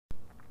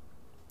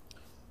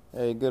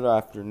Hey, good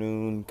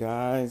afternoon,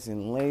 guys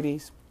and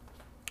ladies.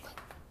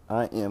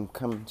 I am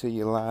coming to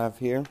you live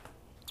here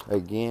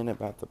again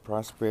about the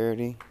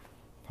Prosperity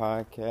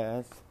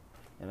Podcast,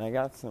 and I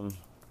got some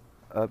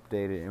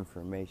updated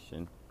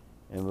information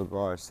in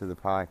regards to the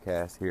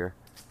podcast here.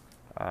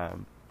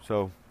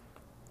 So,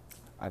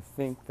 I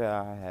think that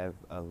I have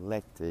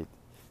elected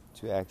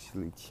to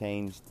actually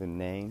change the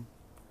name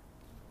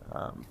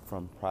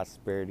from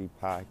Prosperity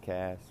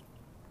Podcast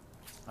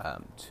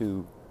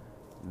to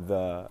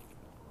the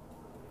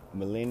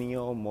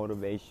Millennial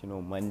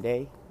Motivational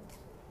Monday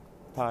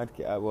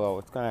podcast. Well,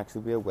 it's going to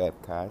actually be a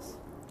webcast.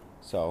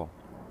 So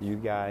you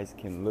guys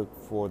can look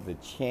for the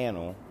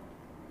channel.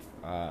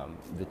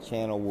 The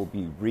channel will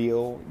be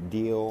Real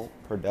Deal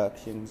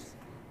Productions.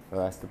 So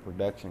that's the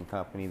production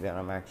company that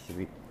I'm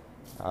actually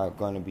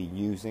going to be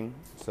using.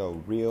 So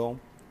Real,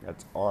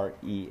 that's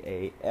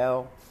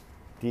REAL,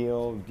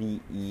 Deal,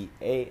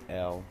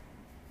 DEAL,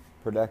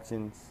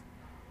 Productions.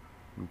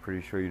 I'm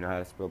pretty sure you know how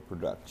to spell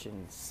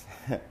productions.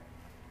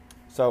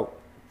 So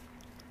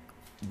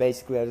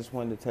basically, I just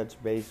wanted to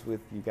touch base with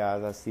you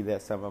guys. I see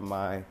that some of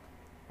my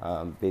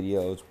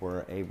videos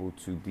were able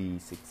to be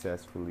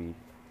successfully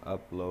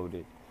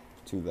uploaded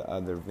to the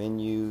other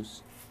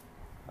venues.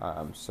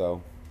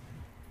 So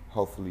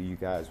hopefully you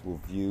guys will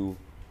view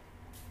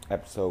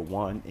episode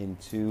 1 and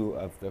 2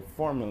 of the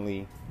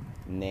formerly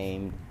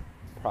named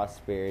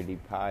Prosperity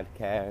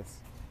Podcast.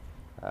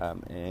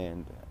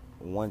 And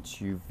once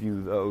you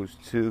view those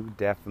two,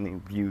 definitely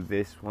view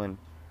this one.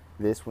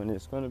 This one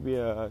is going to be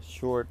a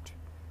short,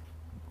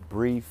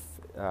 brief,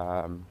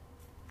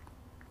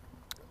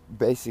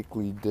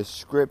 basically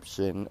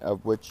description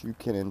of what you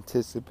can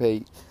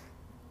anticipate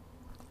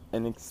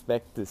and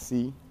expect to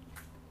see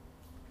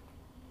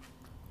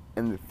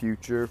in the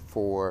future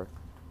for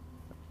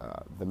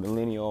the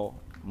Millennial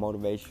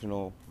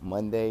Motivational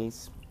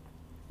Mondays,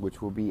 which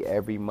will be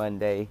every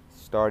Monday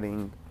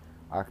starting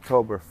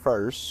October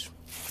 1st.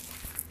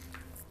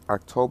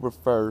 October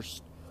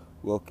 1st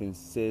will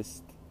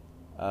consist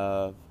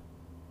of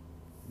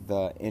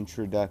the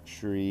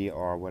introductory,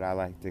 or what I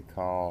like to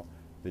call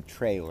the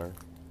trailer,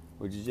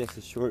 which is just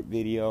a short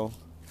video,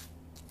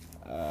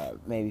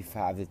 maybe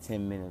 5 to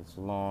 10 minutes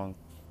long,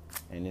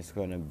 and it's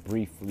going to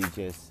briefly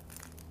just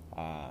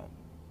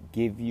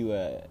give you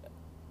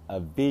a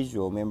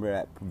visual. Remember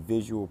that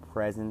visual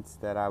presence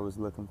that I was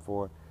looking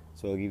for?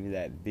 So it'll give you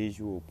that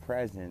visual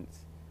presence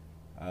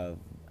of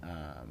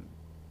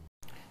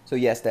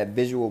that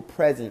visual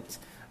presence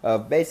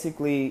of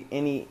basically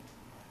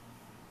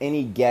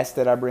any guest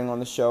that I bring on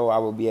the show. I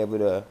will be able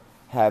to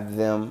have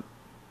them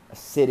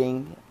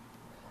sitting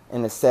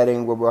in a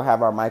setting where we'll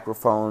have our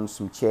microphones,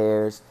 some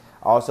chairs.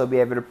 I'll also be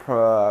able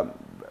to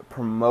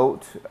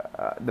promote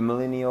the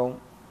Millennial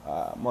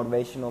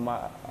Motivational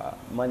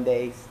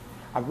Mondays.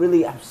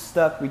 I'm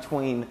stuck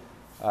between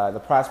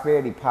the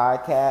Prosperity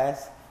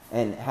Podcast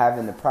and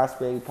having the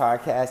Prosperity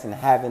Podcast and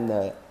having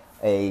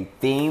a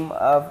theme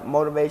of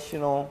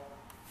Motivational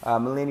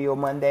Millennial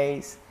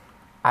Mondays.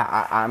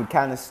 I'm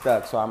kind of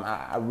stuck, so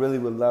I really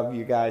would love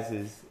you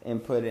guys'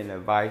 input and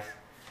advice.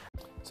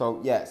 So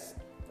yes,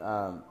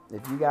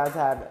 if you guys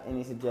have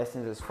any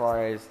suggestions as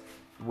far as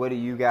what do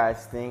you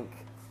guys think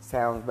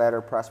sounds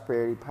better,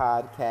 Prosperity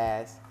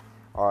Podcast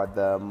or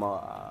the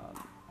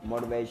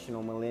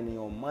Motivational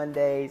Millennial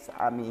Mondays?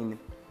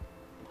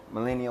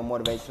 Millennial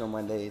Motivational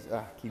Mondays.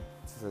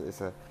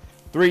 It's a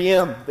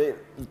 3M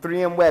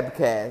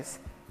webcast.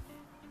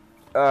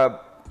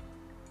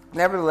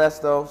 Nevertheless,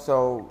 though,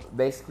 so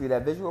basically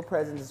that visual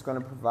presence is going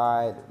to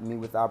provide me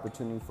with the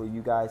opportunity for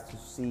you guys to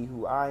see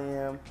who I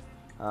am.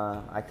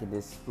 I can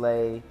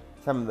display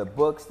some of the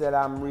books that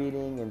I'm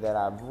reading and that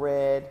I've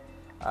read.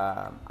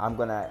 I'm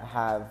going to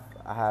have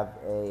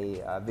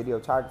a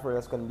videographer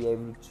that's going to be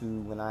able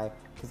to,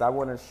 because I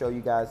want to show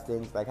you guys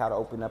things like how to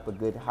open up a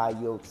good high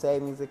yield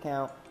savings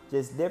account,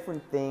 just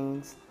different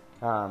things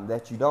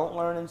that you don't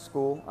learn in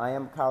school. I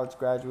am a college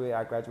graduate.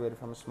 I graduated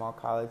from a small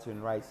college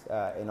in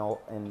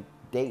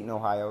Dayton,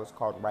 Ohio. It's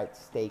called Wright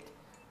State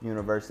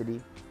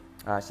University.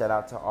 Shout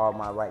out to all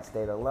my Wright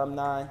State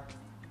alumni.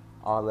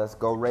 Let's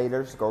go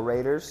Raiders, go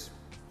Raiders.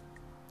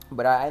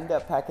 But I ended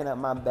up packing up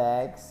my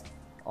bags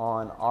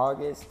on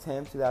August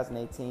 10th,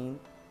 2018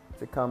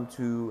 to come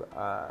to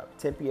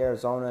Tempe,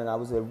 Arizona. And I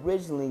was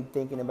originally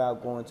thinking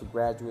about going to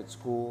graduate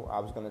school. I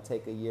was going to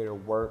take a year to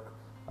work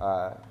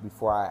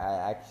before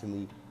I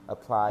actually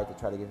applied to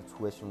try to get a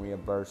tuition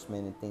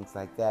reimbursement and things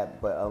like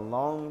that. But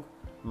along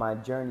my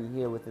journey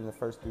here, within the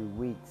first 3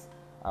 weeks,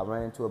 I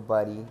ran into a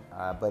buddy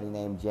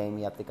named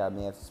Jamie. I think I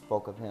may have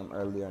spoke of him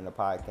earlier in the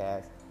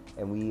podcast.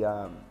 And we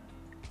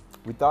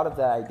thought of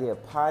the idea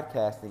of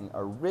podcasting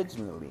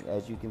originally.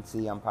 As you can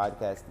see, I'm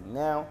podcasting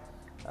now.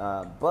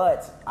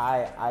 But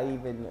I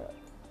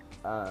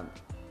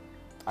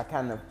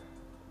kind of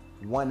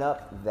one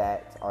up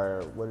that,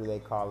 or what do they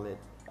call it?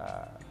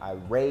 I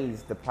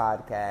raised the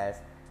podcast,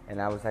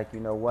 and I was like, you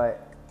know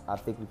what? I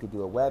think we could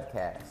do a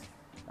webcast.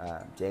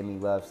 Jamie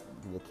loves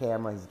the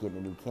camera. He's getting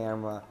a new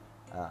camera.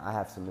 I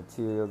have some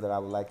material that I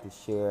would like to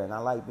share, and I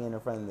like being in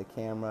front of the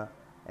camera.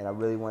 and I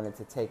really wanted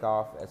to take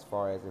off as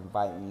far as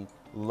inviting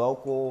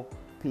local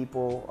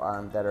people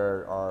that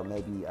are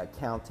maybe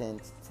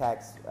accountants,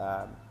 tax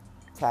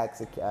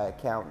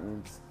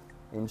accountants,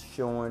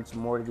 insurance,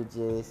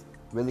 mortgages.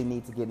 Really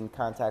need to get in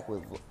contact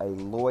with a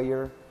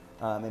lawyer,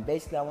 and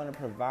basically I want to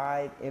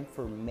provide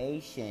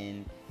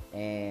information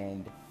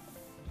and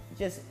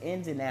just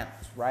ins and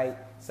outs, right?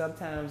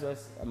 Sometimes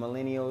us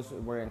millennials,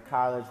 we're in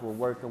college, we're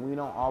working, we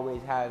don't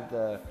always have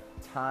the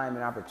time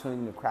and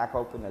opportunity to crack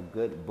open a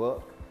good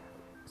book.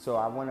 So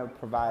I want to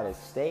provide a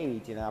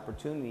stage and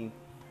opportunity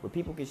where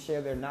people can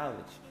share their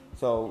knowledge.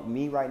 So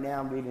me right now,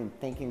 I'm reading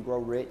Think and Grow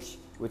Rich,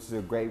 which is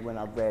a great one.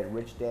 I've read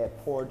Rich Dad,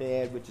 Poor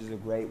Dad, which is a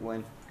great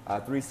one.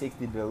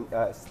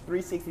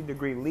 360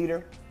 Degree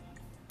Leader.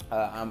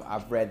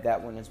 I've read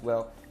that one as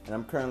well. And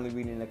I'm currently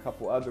reading a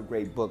couple other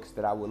great books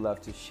that I would love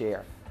to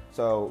share.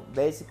 So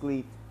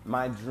basically,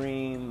 my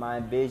dream, my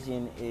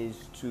vision is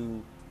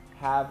to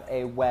have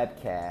a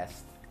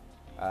webcast.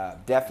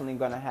 Definitely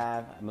going to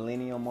have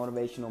Millennial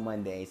Motivational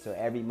Monday. So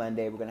every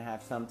Monday, we're going to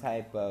have some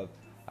type of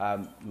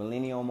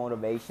millennial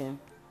motivation.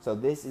 So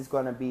this is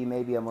going to be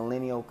maybe a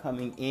millennial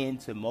coming in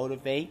to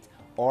motivate,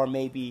 or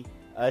maybe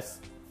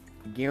us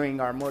gearing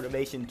our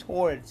motivation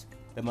towards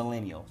the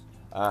millennials.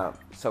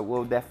 So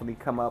we'll definitely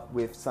come up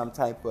with some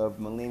type of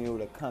millennial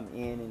to come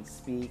in and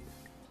speak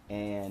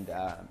and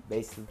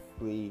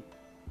basically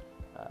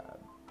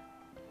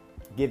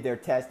give their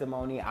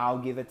testimony. I'll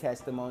give a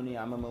testimony.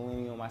 I'm a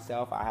millennial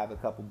myself. I have a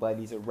couple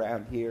buddies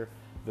around here,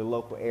 the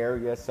local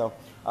area. So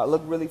I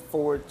look really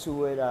forward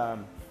to it.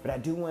 But I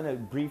do want to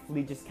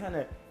briefly just kind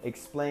of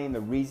explain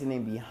the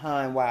reasoning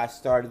behind why I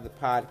started the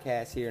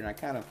podcast here. And I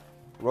kind of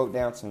wrote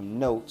down some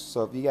notes.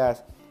 So if you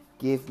guys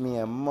give me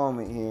a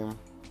moment here.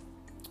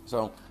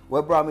 So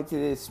what brought me to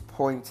this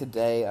point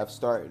today of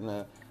starting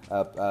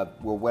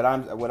what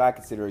I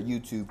consider a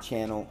YouTube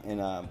channel and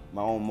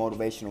my own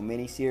motivational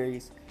mini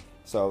series.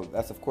 So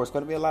that's of course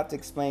going to be a lot to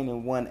explain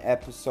in one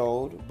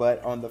episode.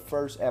 But on the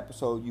first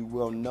episode, you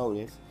will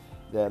notice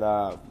that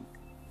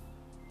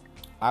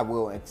I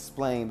will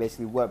explain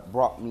basically what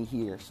brought me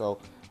here. So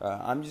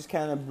I'm just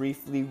kind of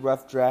briefly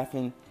rough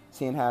drafting,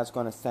 seeing how it's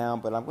going to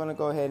sound. But I'm going to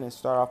go ahead and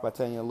start off by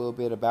telling you a little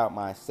bit about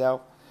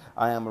myself.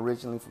 I am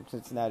originally from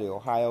Cincinnati,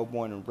 Ohio,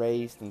 born and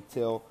raised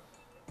until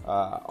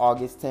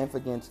August 10th,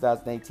 again,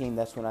 2018.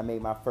 That's when I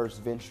made my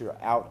first venture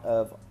out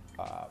of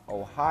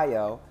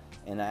Ohio,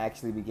 and I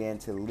actually began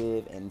to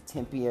live in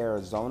Tempe,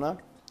 Arizona,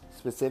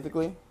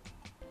 specifically.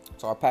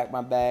 So I packed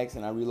my bags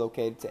and I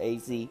relocated to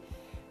AZ.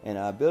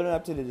 And building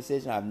up to the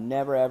decision, I've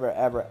never,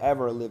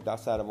 ever lived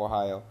outside of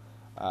Ohio.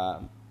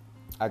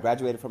 I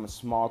graduated from a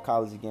small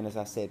college, again, as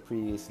I said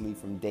previously,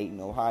 from Dayton,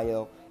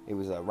 Ohio. It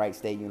was Wright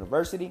State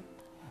University.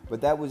 But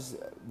that was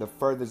the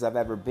furthest I've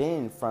ever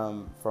been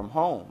from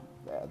home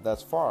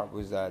thus far,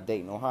 was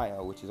Dayton,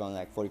 Ohio, which is only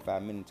like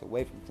 45 minutes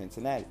away from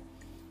Cincinnati.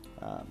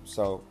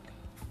 So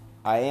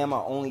I am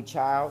an only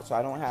child, so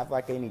I don't have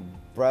like any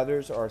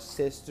brothers or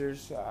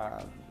sisters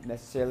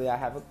necessarily. I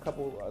have a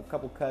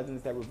couple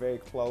cousins that were very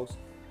close.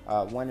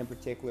 One in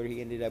particular,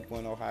 he ended up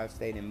going to Ohio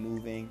State and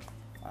moving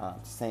to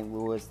St.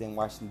 Louis, then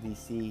Washington,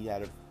 D.C.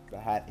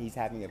 He's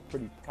having a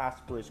pretty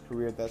prosperous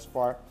career thus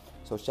far,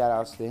 so shout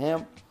outs to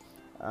him.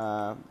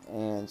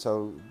 And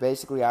so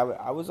basically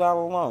I was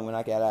all alone when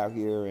I got out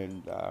here,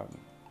 and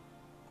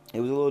it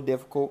was a little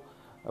difficult,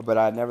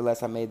 but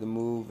nevertheless I made the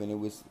move, and it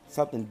was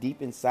something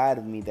deep inside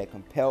of me that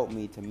compelled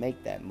me to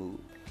make that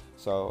move.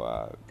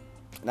 So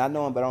not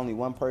knowing but only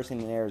one person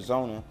in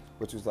Arizona,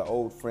 which was the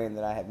old friend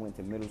that I had went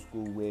to middle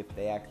school with.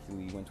 They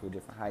actually went to a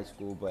different high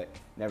school, but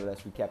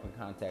nevertheless we kept in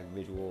contact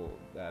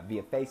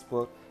via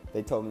Facebook.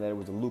 They told me that it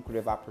was a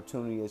lucrative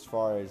opportunity as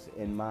far as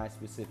in my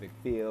specific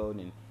field,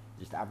 and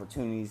just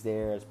opportunities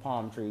there as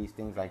palm trees,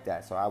 things like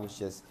that. So I was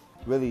just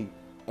really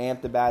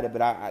amped about it.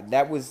 But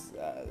that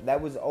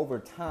was over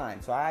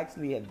time. So I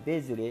actually had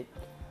visited.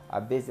 I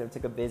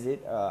took a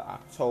visit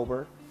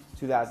October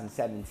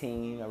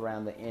 2017.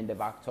 Around the end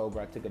of October,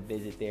 I took a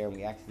visit there.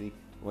 We actually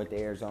went to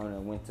Arizona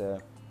and went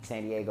to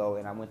San Diego,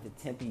 and I went to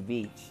Tempe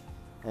Beach.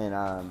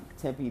 And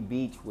Tempe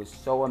Beach was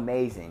so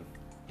amazing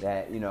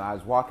that I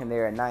was walking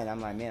there at night. And I'm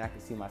like, man, I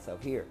can see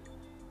myself here.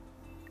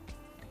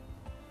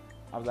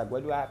 I was like,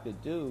 what do I have to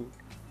do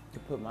to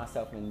put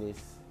myself in this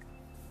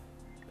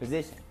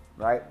position,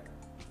 right?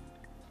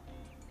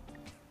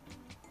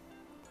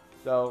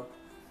 So,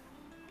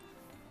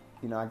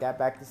 I got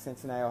back to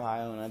Cincinnati,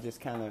 Ohio, and I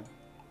just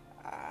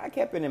I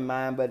kept it in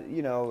mind, but,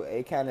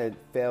 it kind of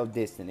fell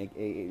distant.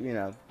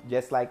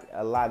 Just like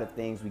a lot of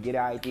things, we get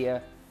an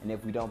idea, and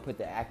if we don't put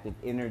the active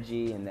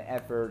energy and the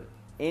effort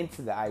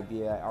into the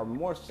idea, or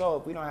more so,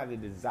 if we don't have the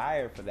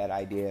desire for that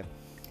idea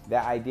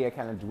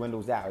kind of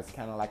dwindles out. It's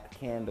kind of like a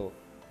candle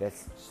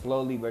that's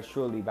slowly but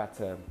surely about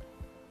to,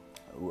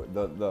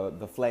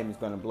 the flame is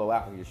going to blow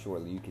out here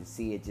shortly. You can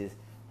see it just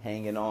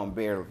hanging on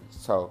barely.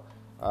 So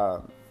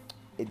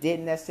it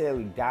didn't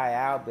necessarily die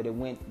out, but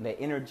the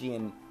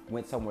energy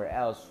went somewhere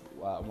else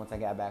once I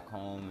got back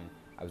home and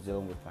I was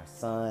dealing with my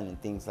son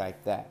and things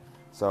like that.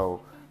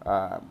 So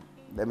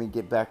let me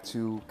get back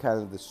to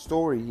kind of the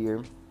story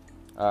here.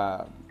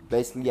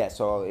 Basically, yeah.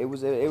 So it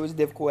was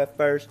difficult at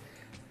first.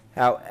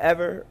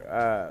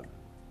 However,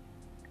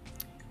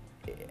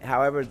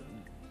 however,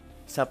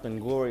 something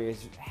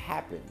glorious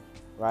happened,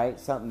 right?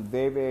 Something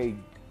very, very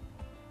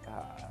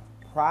uh,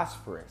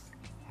 prosperous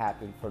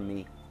happened for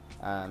me.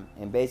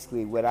 And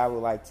basically, what I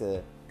would like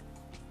to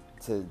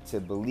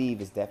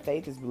believe is that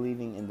faith is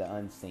believing in the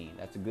unseen.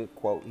 That's a good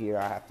quote here.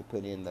 I have to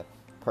put in the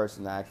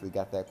person I actually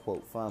got that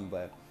quote from.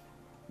 But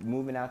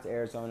moving out to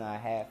Arizona, I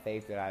had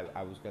faith that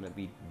I was going to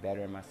be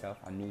better in myself.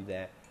 I knew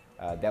that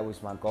that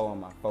was my goal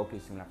and my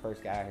focus. When I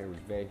first got out here, it was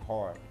very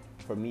hard.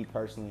 For me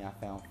personally, I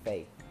found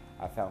faith.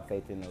 I found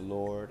faith in the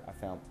Lord. I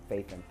found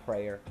faith in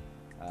prayer.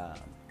 Um,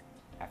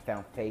 I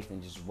found faith in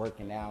just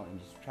working out and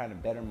just trying to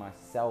better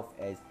myself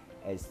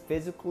as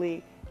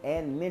physically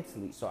and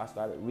mentally. So I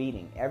started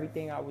reading.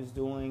 Everything I was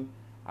doing,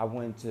 I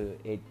wanted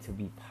it to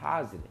be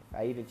positive.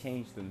 I even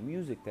changed the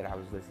music that I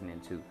was listening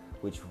to,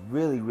 which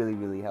really, really,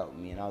 really helped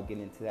me. And I'll get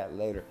into that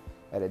later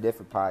at a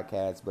different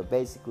podcast. But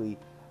basically,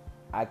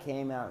 I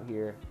came out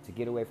here to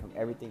get away from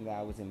everything that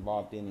I was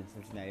involved in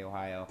Cincinnati,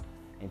 Ohio,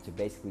 and to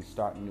basically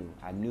start new.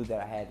 I knew that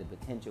I had the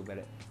potential,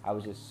 but I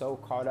was just so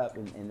caught up,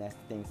 and that's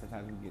the thing.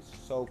 Sometimes we get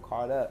so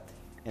caught up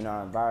in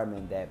our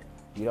environment that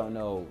you don't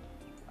know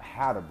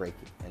how to break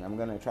it. And I'm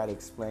going to try to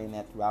explain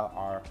that throughout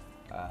our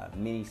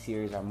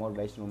mini-series, our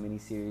motivational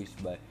mini-series.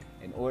 But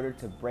in order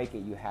to break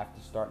it, you have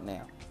to start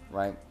now,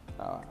 right?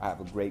 I have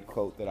a great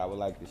quote that I would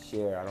like to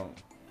share. I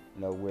don't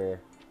know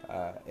where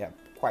I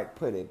quite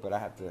put it, but I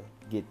have to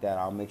get that.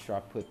 I'll make sure I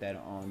put that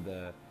on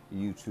the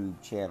YouTube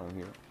channel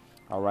here.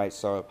 All right,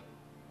 so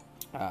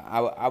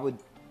I would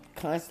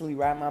constantly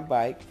ride my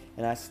bike,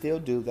 and I still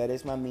do. That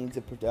is my means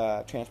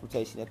of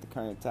transportation at the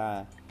current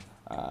time.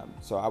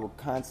 So I would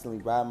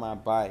constantly ride my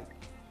bike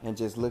and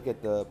just look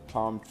at the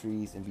palm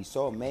trees and be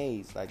so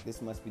amazed. Like,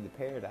 this must be the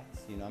paradise.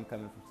 You know, I'm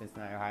coming from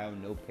Cincinnati, Ohio.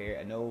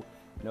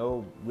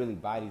 No really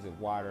bodies of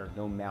water,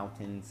 no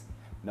mountains,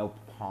 no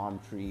palm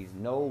trees,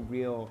 no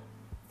real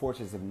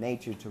forces of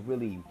nature to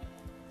really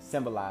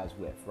symbolize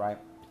with, right?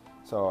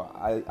 So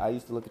I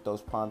used to look at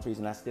those palm trees,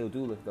 and I still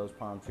do look at those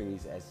palm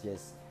trees as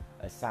just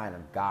a sign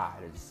of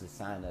God, or just a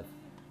sign of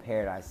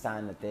paradise,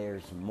 sign that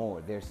there's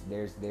more.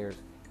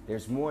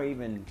 There's more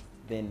even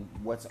than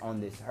what's on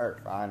this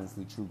earth. I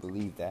honestly truly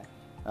believe that.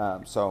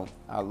 So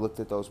I looked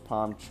at those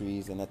palm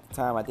trees, and at the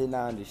time I did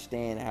not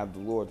understand how the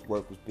Lord's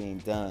work was being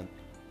done.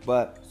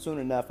 But soon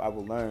enough, I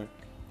will learn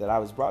that I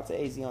was brought to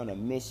AZ on a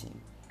mission.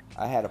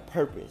 I had a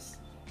purpose,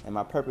 and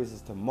my purpose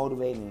is to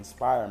motivate and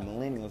inspire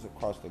millennials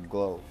across the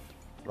globe,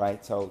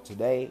 right? So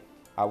today,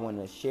 I want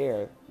to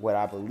share what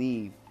I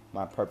believe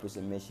my purpose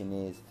and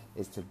mission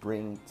is to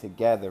bring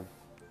together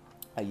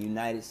a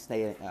united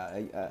state,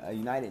 a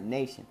united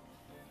nation,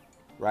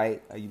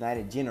 right? A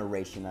united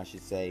generation, I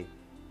should say,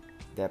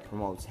 that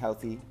promotes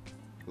healthy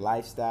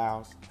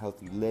lifestyles,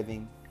 healthy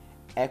living,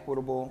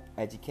 equitable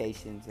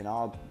educations, and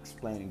I'll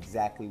explain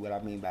exactly what I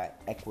mean by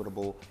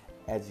equitable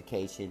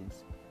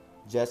educations,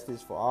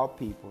 justice for all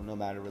people, no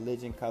matter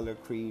religion, color,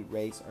 creed,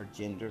 race, or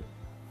gender.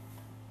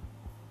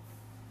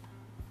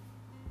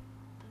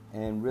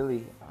 And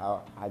really,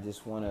 I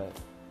just want to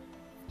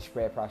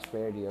spread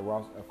prosperity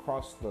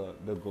across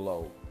the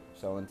globe.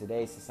 So in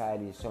today's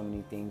society, there's so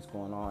many things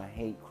going on.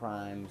 Hate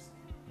crimes,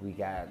 we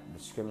got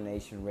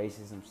discrimination,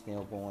 racism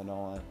still going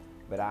on.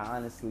 But I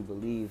honestly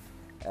believe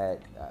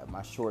at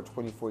my short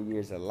 24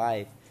 years of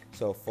life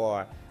so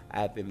far,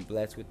 I've been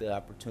blessed with the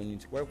opportunity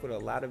to work with a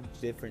lot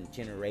of different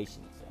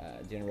generations.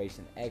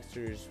 Generation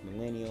Xers,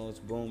 millennials,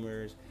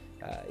 boomers,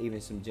 even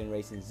some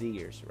Generation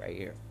Zers right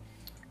here.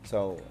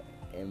 So,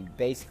 and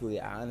basically,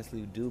 I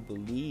honestly do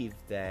believe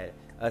that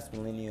us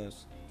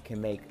millennials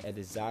can make a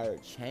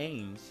desired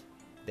change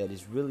that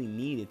is really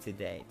needed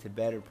today to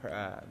better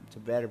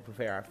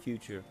prepare our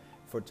future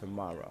for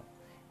tomorrow.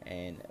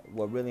 And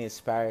what really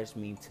inspires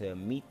me to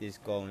meet this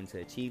goal and to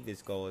achieve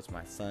this goal is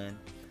my son,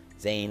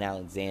 Zane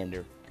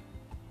Alexander.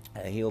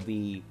 He'll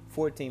be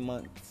 14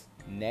 months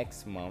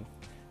next month.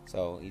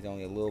 So he's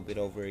only a little bit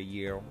over a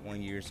year,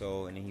 1 year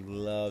old, and he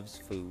loves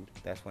food.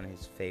 That's one of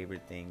his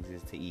favorite things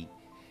is to eat.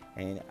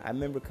 And I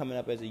remember coming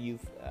up as a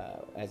youth,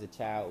 as a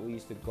child, we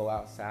used to go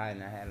outside,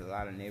 and I had a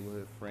lot of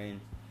neighborhood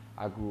friends.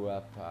 I grew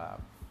up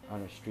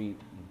on a street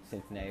in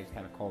Cincinnati. It was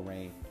kind of cold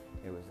rain.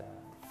 It was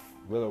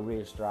Willow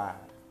Ridge Drive.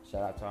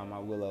 Shout out to all my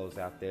Willows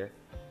out there.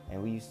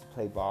 And we used to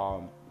play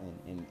ball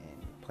and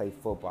play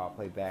football,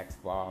 play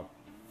basketball,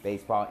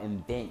 baseball,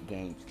 invent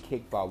games,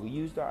 kickball. We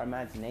used our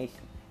imagination.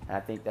 And I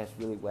think that's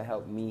really what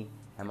helped me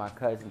and my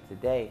cousin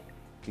today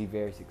be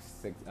very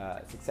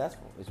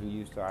successful, is we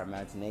used our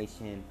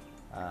imagination.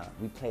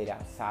 We played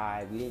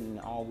outside. We didn't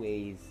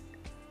always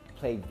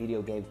play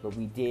video games, but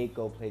we did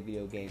go play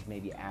video games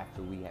maybe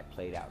after we had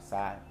played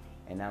outside.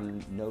 And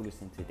I'm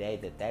noticing today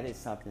that is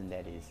something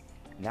that is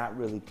not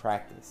really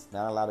practiced.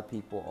 Not a lot of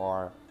people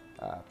are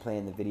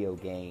playing the video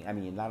game. I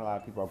mean, not a lot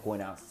of people are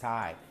going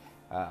outside.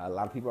 A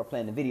lot of people are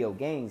playing the video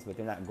games, but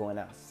they're not going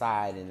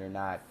outside, and they're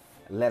not,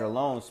 let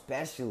alone,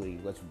 especially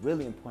what's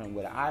really important,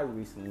 what I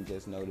recently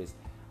just noticed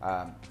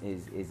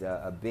is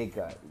a big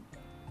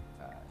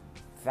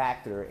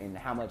factor in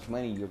how much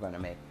money you're going to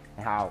make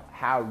and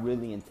how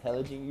really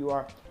intelligent you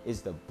are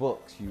is the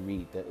books you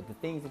read, the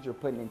things that you're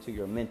putting into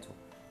your mental.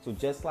 So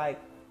just like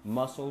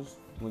muscles,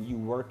 when you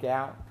work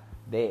out,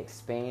 they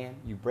expand,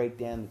 you break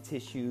down the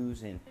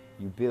tissues and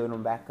you build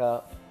them back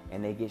up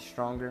and they get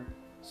stronger.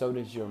 So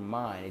does your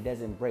mind. It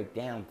doesn't break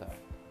down though.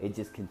 It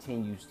just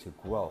continues to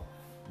grow.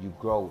 You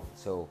grow it.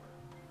 So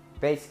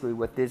basically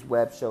what this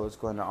web show is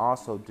going to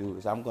also do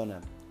is I'm going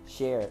to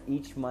share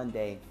each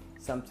Monday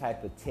some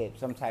type of tip,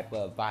 some type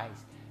of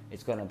advice.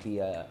 It's going to be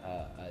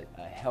a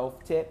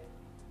health tip.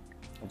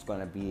 It's going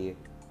to be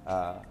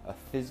a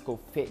physical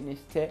fitness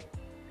tip.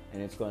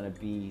 And it's going to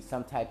be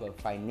some type of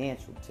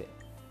financial tip.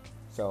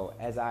 So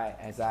as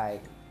I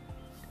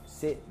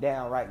sit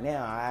down right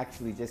now, I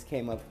actually just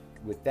came up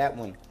with that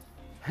one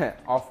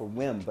off a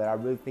whim, but I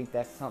really think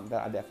that's something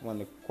that I definitely want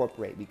to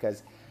incorporate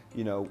because,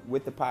 you know,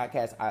 with the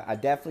podcast, I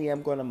definitely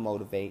am going to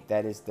motivate.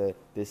 That is the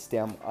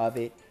stem of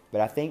it.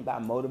 But I think by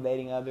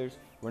motivating others,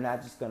 we're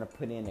not just going to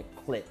put in a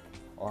clip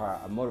or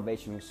a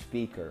motivational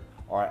speaker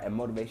or a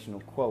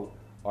motivational quote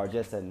or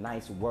just a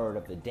nice word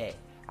of the day.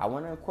 I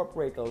want to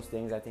incorporate those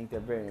things. I think they're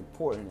very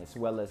important, as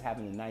well as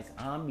having a nice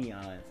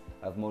ambiance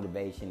of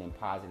motivation and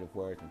positive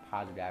words and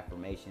positive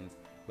affirmations.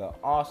 But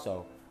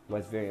also,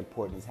 what's very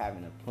important is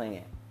having a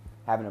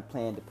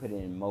plan to put it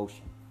in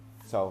motion.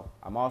 So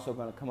I'm also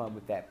going to come up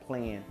with that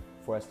plan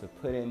for us to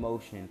put in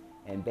motion.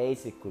 And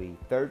basically,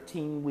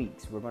 13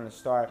 weeks, we're going to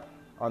start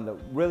on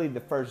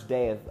the first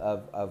day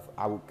of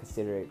I would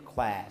consider it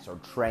class or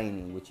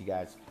training, which you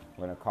guys are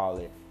going to call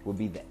it, will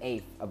be the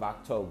 8th of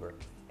October.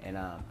 And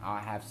I'll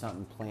have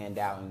something planned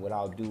out. And what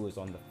I'll do is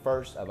on the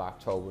 1st of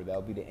October,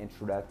 that'll be the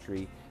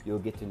introductory. You'll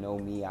get to know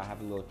me. I'll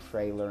have a little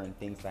trailer and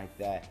things like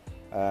that.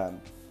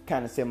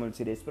 Kind of similar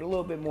to this, but a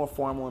little bit more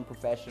formal and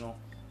professional.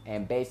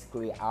 And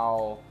basically,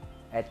 I'll,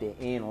 at the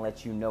end,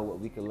 let you know what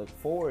we can look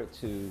forward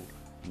to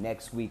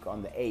next week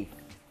on the 8th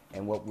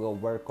and what we'll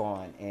work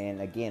on.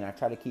 And again, I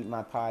try to keep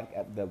my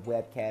the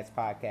webcast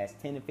podcast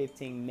 10 to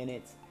 15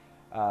 minutes.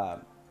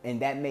 And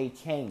that may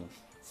change,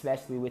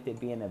 especially with it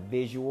being a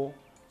visual.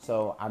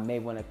 So I may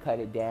want to cut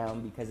it down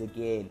because,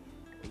 again,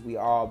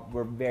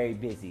 we're very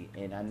busy.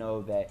 And I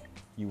know that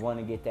you want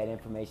to get that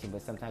information,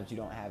 but sometimes you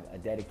don't have a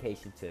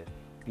dedication to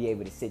be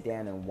able to sit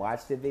down and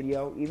watch the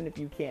video. Even if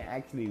you can't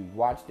actually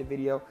watch the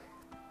video,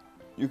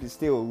 you can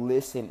still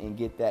listen and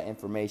get that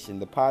information.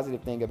 The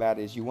positive thing about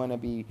it is you want to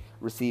be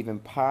receiving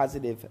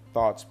positive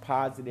thoughts,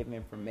 positive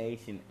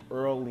information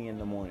early in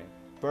the morning.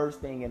 First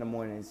thing in the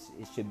morning,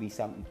 it should be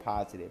something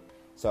positive.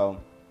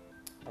 So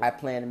I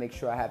plan to make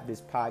sure I have this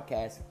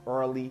podcast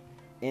early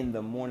in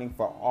the morning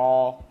for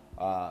all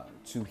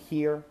to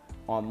hear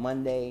on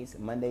Mondays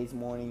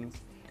mornings.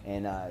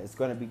 And it's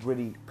going to be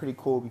pretty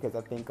cool because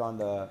I think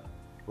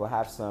we'll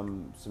have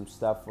some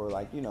stuff for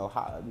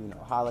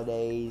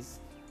holidays,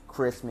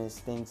 Christmas,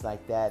 things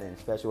like that, and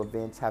special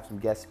events, have some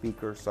guest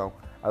speakers. So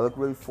I look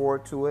really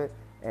forward to it.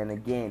 And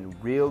again,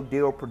 Real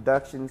Deal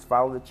Productions,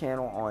 follow the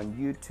channel on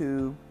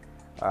YouTube,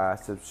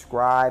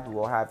 subscribe.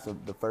 We'll have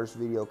the first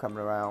video coming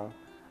around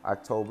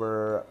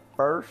October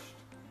 1st.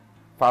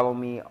 Follow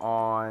me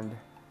on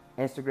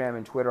Instagram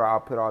and Twitter. I'll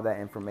put all that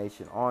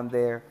information on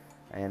there.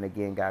 And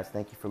again, guys,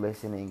 thank you for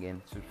listening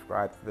and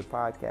subscribe to the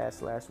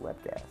podcast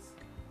 /webcast.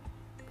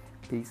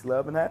 Peace,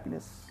 love, and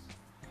happiness.